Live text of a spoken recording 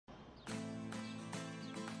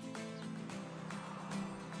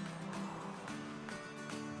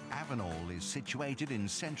Avenal is situated in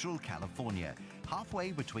central California,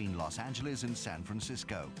 halfway between Los Angeles and San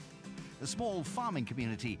Francisco. A small farming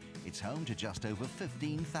community, it's home to just over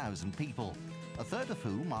 15,000 people, a third of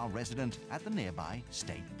whom are resident at the nearby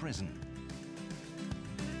state prison.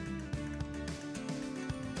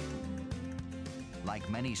 Like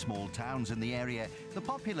many small towns in the area, the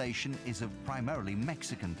population is of primarily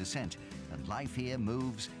Mexican descent, and life here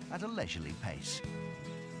moves at a leisurely pace.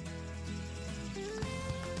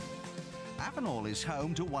 Avenal is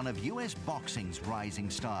home to one of US boxing's rising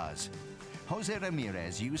stars. Jose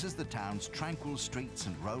Ramirez uses the town's tranquil streets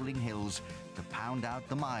and rolling hills to pound out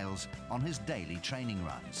the miles on his daily training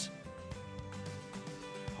runs.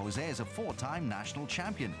 Jose is a four-time national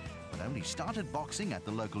champion, but only started boxing at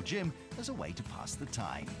the local gym as a way to pass the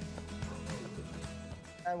time.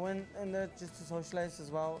 I went in there just to socialize as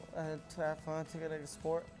well, to have fun, take it like a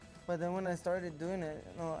sport. But then when I started doing it,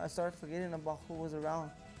 I started forgetting about who was around.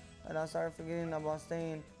 And I started forgetting about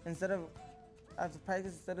staying, after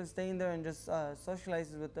practice, instead of staying there and just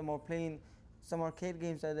socializing with them or playing some arcade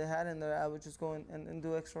games that they had in there, I would just go and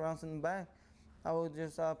do extra rounds in the back. I would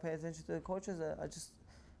just pay attention to the coaches. I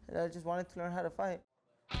just wanted to learn how to fight.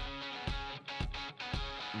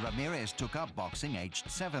 Ramirez took up boxing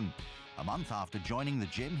aged 7. A month after joining the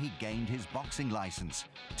gym, he gained his boxing license.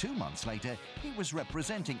 2 months later, he was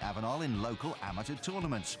representing Avenal in local amateur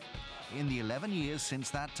tournaments. In the 11 years since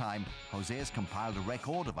that time, Jose has compiled a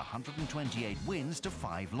record of 128 wins to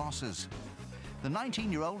 5 losses. The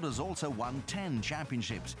 19-year-old has also won 10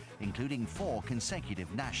 championships, including 4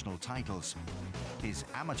 consecutive national titles. His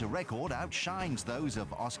amateur record outshines those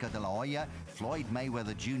of Oscar de la Hoya, Floyd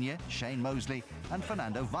Mayweather Jr., Shane Mosley, and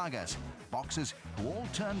Fernando Vargas, boxers who all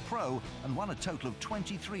turned pro and won a total of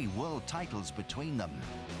 23 world titles between them.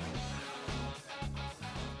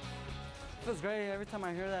 It feels great. Every time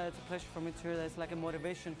I hear that, it's a pleasure for me to hear that. It's like a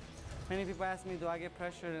motivation. Many people ask me, do I get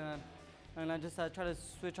pressured? And I just try to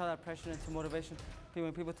switch all that pressure into motivation.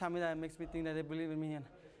 When people tell me that, it makes me think that they believe in me, and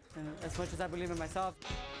as much as I believe in myself.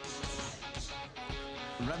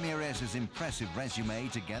 Ramirez's impressive resume,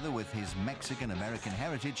 together with his Mexican-American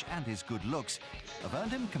heritage and his good looks, have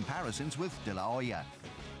earned him comparisons with De La Hoya.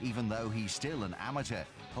 Even though he's still an amateur,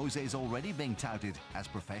 Jose is already being touted as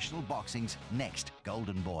professional boxing's next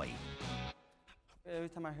golden boy. Every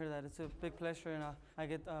time I hear that, it's a big pleasure, and I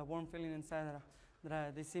get a warm feeling inside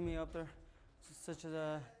that they see me up there, such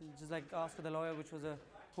as just like Oscar de la Hoya,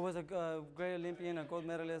 who was a great Olympian, a gold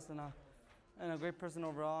medalist, and a great person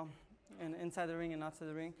overall, and inside the ring and outside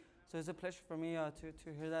the ring. So it's a pleasure for me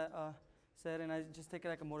to hear that said, and I just take it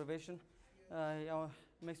like a motivation. It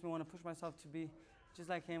makes me want to push myself to be just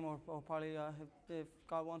like him, or probably if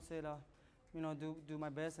God wants it, do my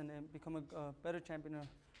best and become a better champion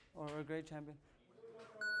or a great champion.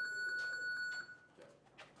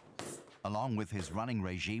 Along with his running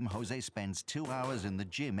regime, Jose spends 2 hours in the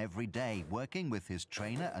gym every day, working with his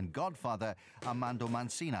trainer and godfather, Armando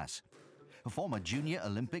Mancinas. A former Junior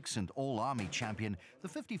Olympics and All-Army champion, the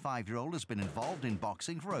 55-year-old has been involved in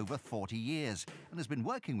boxing for over 40 years and has been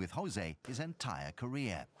working with Jose his entire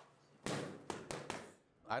career.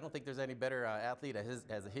 I don't think there's any better athlete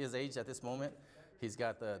at his age at this moment. He's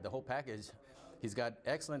got the whole package. He's got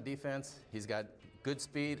excellent defense, he's got good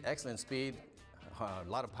speed, excellent speed, a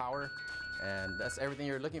lot of power, and that's everything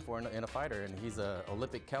you're looking for in a fighter, and he's an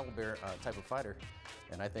Olympic caliber type of fighter.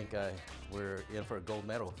 And I think we're in for a gold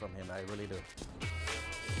medal from him, I really do.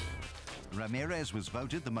 Ramirez was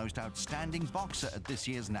voted the most outstanding boxer at this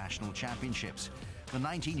year's national championships. The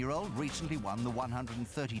 19-year-old recently won the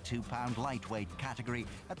 132-pound lightweight category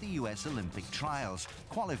at the US Olympic trials,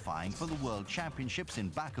 qualifying for the World Championships in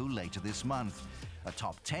Baku later this month. A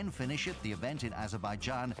top 10 finish at the event in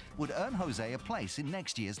Azerbaijan would earn Jose a place in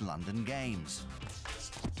next year's London Games.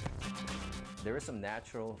 There are some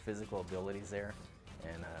natural physical abilities there,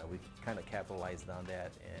 and we kind of capitalized on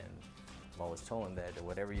that, and I've always told him that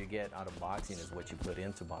whatever you get out of boxing is what you put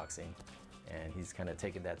into boxing, and he's kind of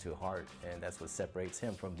taken that to heart, and that's what separates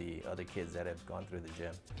him from the other kids that have gone through the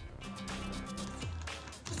gym.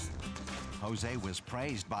 Jose was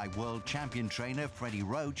praised by world champion trainer Freddie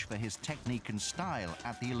Roach for his technique and style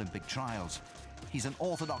at the Olympic trials. He's an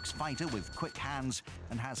orthodox fighter with quick hands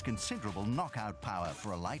and has considerable knockout power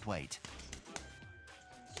for a lightweight.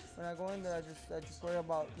 When I go in there, I just worry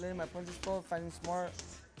about letting my punches flow, fighting smart,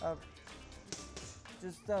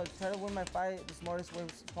 just try to win my fight the smartest way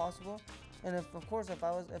possible. And of course, if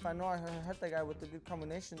I know I hurt that guy with a good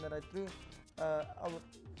combination that I threw,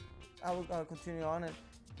 I would continue on it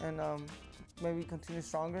and maybe continue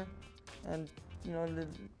stronger, and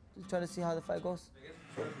try to see how the fight goes.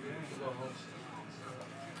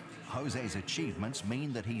 Jose's achievements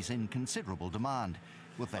mean that he's in considerable demand.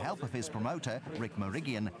 With the help of his promoter, Rick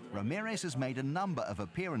Merigian, Ramirez has made a number of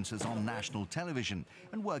appearances on national television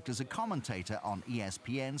and worked as a commentator on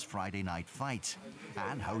ESPN's Friday Night Fights.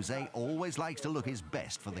 And Jose always likes to look his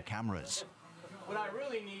best for the cameras. What I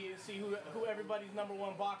really need is to see who everybody's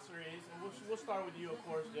 #1 boxer is, and we'll start with you, of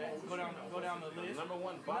course, Jay. Go down the list.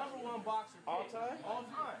 #1 boxer? #1 boxer. All time? All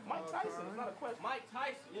time. Mike Tyson is not a question. Mike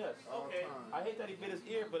Tyson? Yes. Okay. I hate that he bit his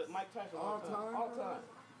ear, but Mike Tyson all time. All time.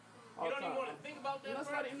 You don't even want to think about that?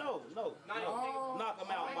 That's not even, no. Knock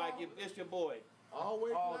him out, Mike. It's your boy. All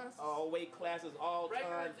weight classes? All weight classes, all time.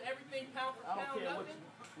 Records, everything, pound for I don't pound, care nothing?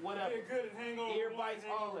 whatever. You're good at hangover. Ear bites,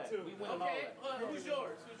 all that. We win all that. Who's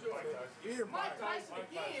yours? Mike Tyson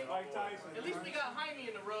again. Mike Tyson. At least we got Jaime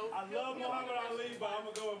in the road. I love Muhammad Ali, but I'm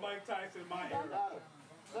going to go with Mike Tyson.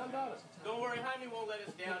 Don't worry, Jaime won't let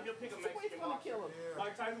us down. He'll pick a Mexican boxer.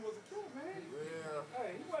 Mike Tyson was a killer, man. Yeah.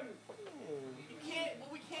 Hey, he wasn't.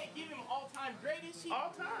 We can't give him all-time greatest.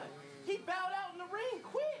 All time. He bowed out in the ring,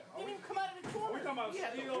 quit. Didn't even come out of the corner. We talking about He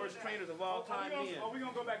had the worst trainers of all time. Are we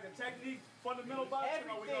going to go back to technique, fundamental boxing?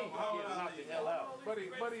 Everything. Knock the hell out. But he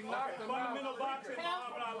knocked him out. Fundamental boxing,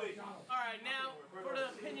 Muhammad Ali. All right, now for the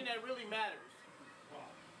opinion that really matters.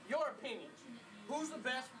 Your opinion. Who's the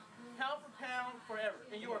best pound for pound forever,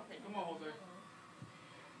 in your opinion? Come on, Jose.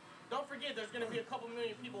 Don't forget, there's going to be a couple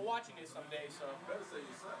million people watching this someday, so. Better say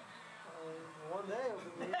you suck. One day.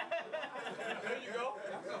 There you go.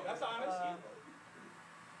 That's honest.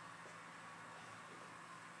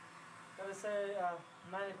 Gotta say,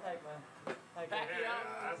 Manny Pacquiao.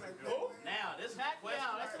 Pacquiao. Now, this is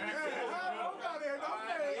Pacquiao. That's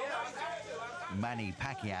a Manny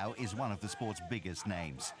Pacquiao is one of the sport's biggest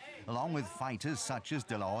names. Along with fighters such as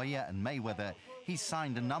De La Hoya and Mayweather, he's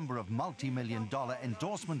signed a number of multi-million-dollar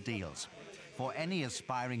endorsement deals. For any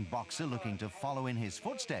aspiring boxer looking to follow in his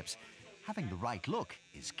footsteps, having the right look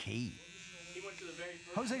is key.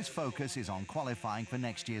 Jose's focus is on qualifying for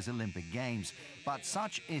next year's Olympic Games, but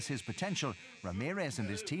such is his potential. Ramirez and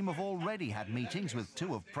his team have already had meetings with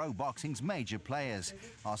two of pro boxing's major players,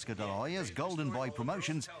 Oscar De La Hoya's Golden Boy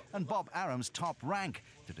Promotions and Bob Arum's Top Rank,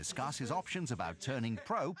 to discuss his options about turning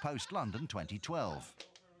pro post-London 2012.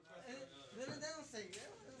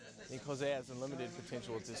 I think Jose has unlimited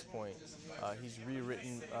potential at this point. He's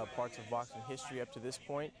rewritten parts of boxing history up to this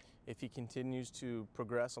point. If he continues to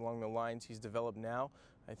progress along the lines he's developed now,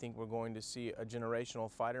 I think we're going to see a generational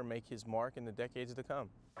fighter make his mark in the decades to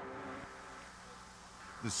come.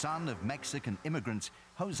 The son of Mexican immigrants,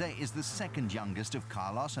 Jose is the second youngest of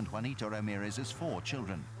Carlos and Juanito Ramirez's 4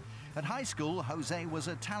 children. At high school, Jose was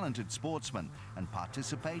a talented sportsman and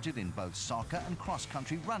participated in both soccer and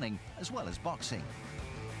cross-country running, as well as boxing.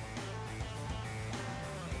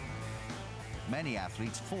 Many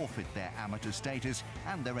athletes forfeit their amateur status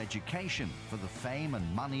and their education for the fame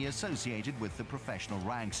and money associated with the professional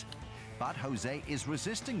ranks. But Jose is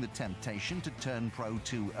resisting the temptation to turn pro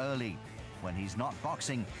too early. When he's not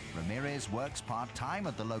boxing, Ramirez works part-time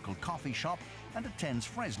at the local coffee shop and attends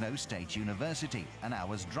Fresno State University, an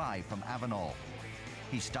hour's drive from Avenal.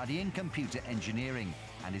 He's studying computer engineering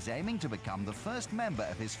and is aiming to become the first member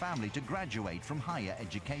of his family to graduate from higher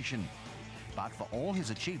education. But for all his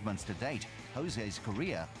achievements to date, Jose's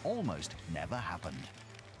career almost never happened.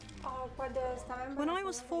 When I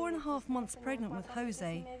was 4.5 months pregnant with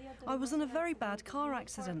Jose, I was in a very bad car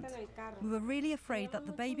accident. We were really afraid that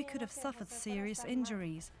the baby could have suffered serious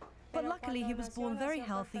injuries. But luckily he was born very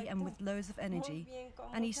healthy and with loads of energy.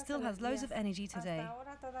 And he still has loads of energy today.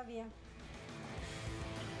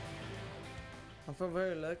 I feel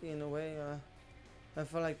very lucky in a way. I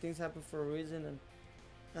feel like things happen for a reason,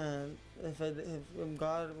 and if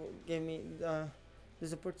God gave me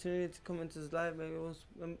this opportunity to come into his life, maybe it was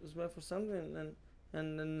meant for something.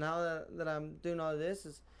 And now that I'm doing all this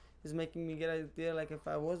is making me get an idea like if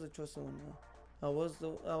I was the chosen one. It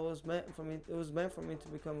was meant for me to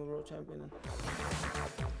become a world champion.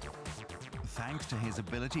 Thanks to his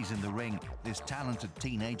abilities in the ring, this talented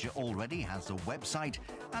teenager already has a website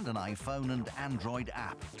and an iPhone and Android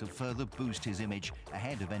app to further boost his image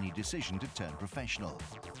ahead of any decision to turn professional.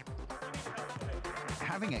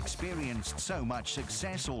 Having experienced so much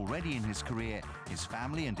success already in his career, his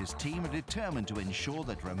family and his team are determined to ensure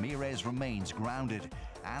that Ramirez remains grounded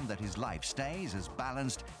and that his life stays as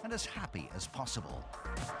balanced and as happy as possible.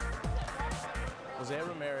 Jose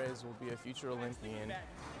Ramirez will be a future Olympian,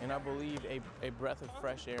 and I believe a breath of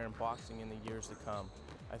fresh air in boxing in the years to come.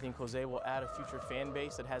 I think Jose will add a future fan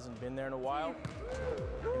base that hasn't been there in a while,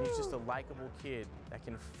 and he's just a likable kid that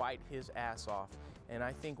can fight his ass off. And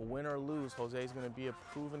I think win or lose, Jose is going to be a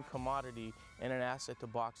proven commodity and an asset to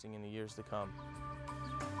boxing in the years to come.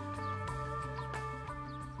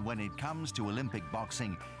 When it comes to Olympic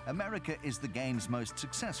boxing, America is the game's most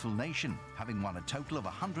successful nation, having won a total of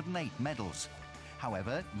 108 medals.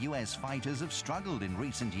 However, US fighters have struggled in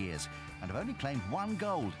recent years and have only claimed 1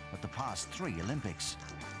 gold at the past 3 Olympics.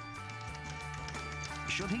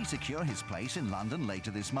 Should he secure his place in London later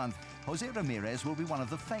this month, Jose Ramirez will be one of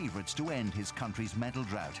the favourites to end his country's medal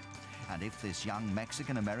drought. And if this young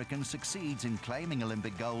Mexican-American succeeds in claiming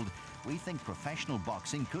Olympic gold, we think professional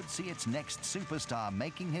boxing could see its next superstar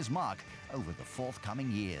making his mark over the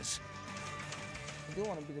forthcoming years. I do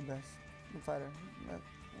want to be the best fighter.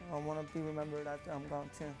 I want to be remembered after I'm gone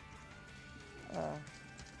too.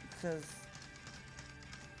 Because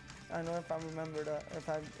I know if I'm remembered,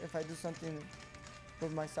 if I do something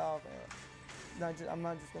with myself, I'm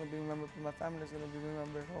not just going to be remembered, but my family is going to be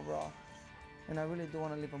remembered overall. And I really do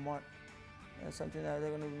want to leave a mark. It's something that they're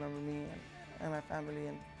going to remember me and my family,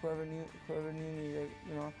 and whoever knew me, they're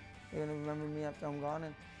going to remember me after I'm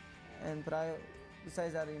gone. But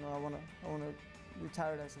besides that, I want to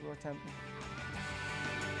retire as a world champion.